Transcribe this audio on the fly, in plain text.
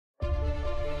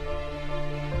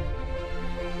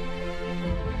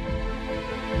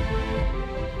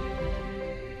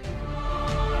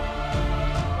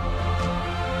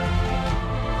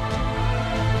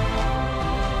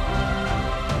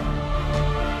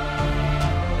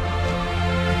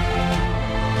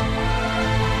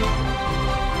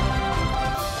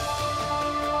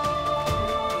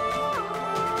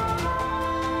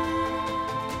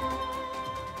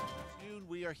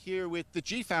the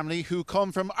G family who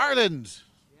come from Ireland.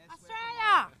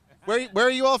 Australia. Where are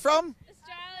you all from?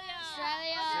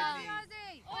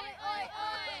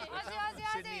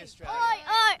 Sydney, Australia.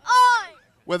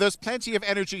 Well, there's plenty of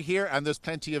energy here and there's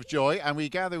plenty of joy, and we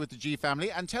gather with the G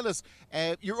family. And tell us,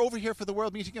 you're over here for the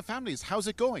World Meeting of Families. How's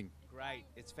it going? Great,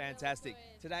 it's fantastic.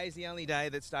 Today's the only day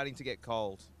that's starting to get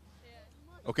cold.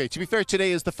 Okay, to be fair,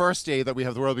 today is the first day that we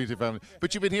have the World Meeting of Families,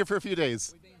 but you've been here for a few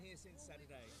days. We've been here since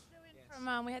Saturday.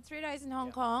 We had 3 days in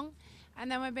Hong Kong,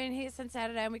 and then we've been here since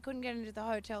Saturday, and we couldn't get into the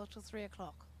hotel till 3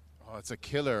 o'clock. Oh, it's a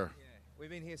killer. Yeah. We've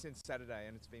been here since Saturday,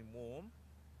 and it's been warm,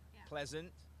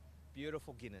 pleasant,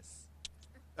 beautiful Guinness.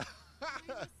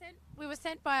 We were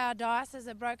sent by our diocese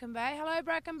at Broken Bay. Hello,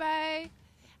 Broken Bay.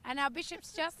 And our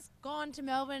bishop's just gone to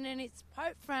Melbourne, and it's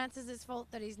Pope Francis's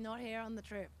fault that he's not here on the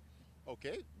trip.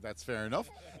 Okay, that's fair enough.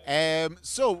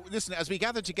 So, listen, as we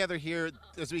gather together here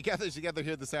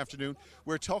this afternoon,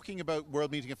 we're talking about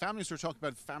World Meeting of Families. We're talking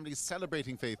about families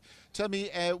celebrating faith. Tell me,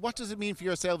 what does it mean for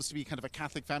yourselves to be kind of a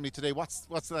Catholic family today? What's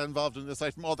that involved in,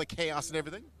 aside from all the chaos and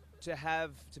everything?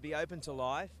 To be open to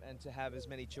life and to have as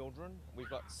many children. We've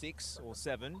got 6 or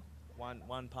 7.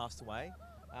 One passed away.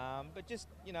 But just,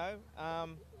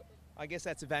 I guess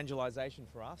that's evangelization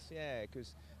for us. Yeah,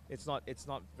 because it's not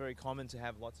very common to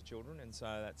have lots of children, and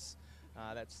so that's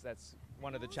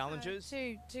one of the challenges.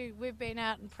 We've been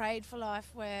out and prayed for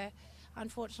life, where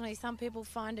unfortunately some people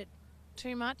find it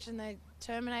too much and they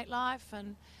terminate life,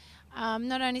 and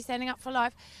not only standing up for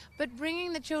life, but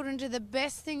bringing the children to the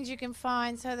best things you can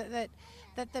find, so that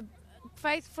the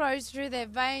faith flows through their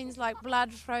veins like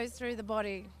blood flows through the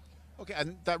body. Okay,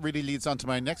 and that really leads on to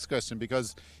my next question,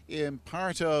 because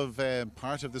part of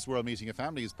this World Meeting of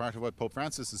Families, part of what Pope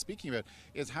Francis is speaking about,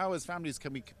 is how as families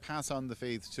can we pass on the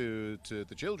faith to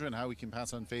the children, how we can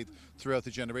pass on faith throughout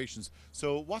the generations.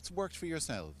 So what's worked for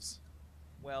yourselves?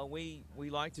 Well, we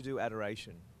like to do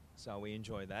adoration, so we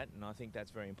enjoy that, and I think that's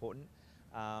very important.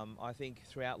 I think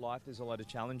throughout life there's a lot of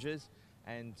challenges,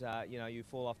 and you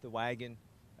fall off the wagon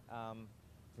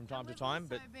from time to time.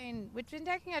 But we've been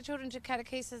taking our children to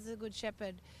Catechesis of the Good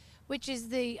Shepherd, which is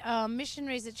the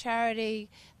missionaries at charity,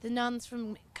 the nuns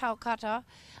from Calcutta,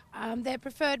 their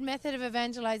preferred method of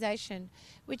evangelization,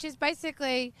 which is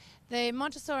basically the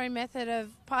Montessori method of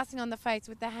passing on the faith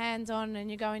with the hands on,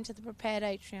 and you go into the prepared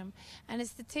atrium. And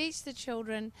it's to teach the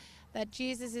children that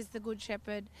Jesus is the Good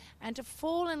Shepherd, and to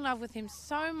fall in love with him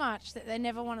so much that they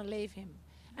never want to leave him.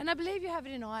 And I believe you have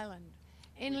it in Ireland.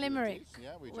 In Limerick,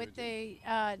 with the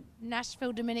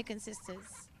Nashville Dominican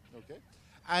Sisters. Okay.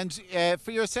 And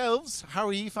for yourselves, how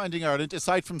are you finding Ireland,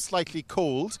 aside from slightly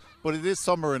cold, but it is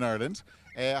summer in Ireland?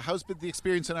 How's been the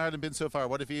experience in Ireland been so far?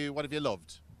 What have you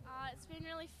loved? It's been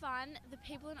really fun. The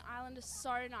people in Ireland are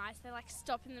so nice. They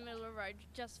stop in the middle of the road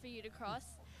just for you to cross.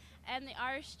 And the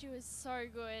Irish stew is so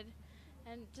good.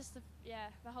 And just the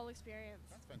whole experience.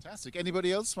 That's fantastic.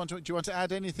 Anybody else? Do you want to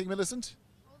add anything, Millicent?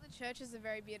 The churches are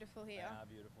very beautiful here.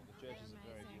 Beautiful. The churches are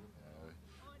very beautiful.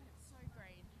 Oh, and it's so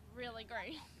green. Really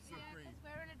green. Yeah, because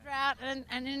we're in a drought,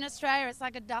 and in Australia it's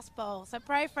like a dust bowl. So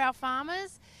pray for our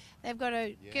farmers. They've got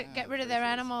to get rid of their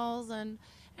animals, and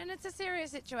it's a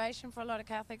serious situation for a lot of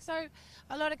Catholics. So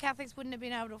a lot of Catholics wouldn't have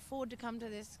been able to afford to come to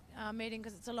this meeting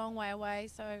because it's a long way away.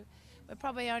 So we've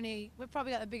probably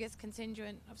got the biggest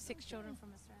contingent of 6 children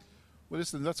from Australia. Well,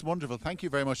 listen, that's wonderful. Thank you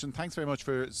very much, and thanks very much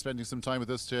for spending some time with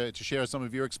us to share some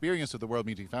of your experience with the World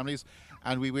Meeting Families.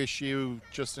 And we wish you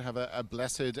just to have a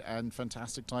blessed and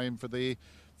fantastic time for the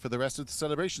rest of the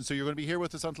celebration. So you're going to be here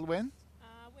with us until when?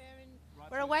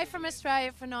 We're away from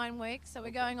Australia for 9 weeks, so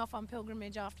we're going off on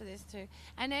pilgrimage after this too,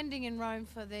 and ending in Rome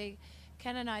for the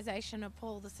canonisation of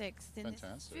Paul VI in the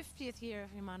 50th year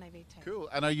of Humanae Vitae. Cool.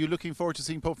 And are you looking forward to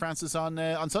seeing Pope Francis on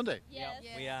Sunday? Yes.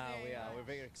 We are. We're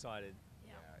very excited.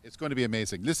 It's going to be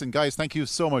amazing. Listen, guys, thank you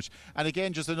so much. And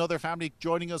again, just another family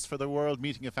joining us for the World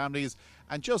Meeting of Families.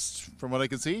 And just from what I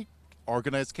can see,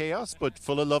 organised chaos, but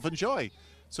full of love and joy.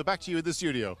 So back to you in the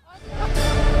studio.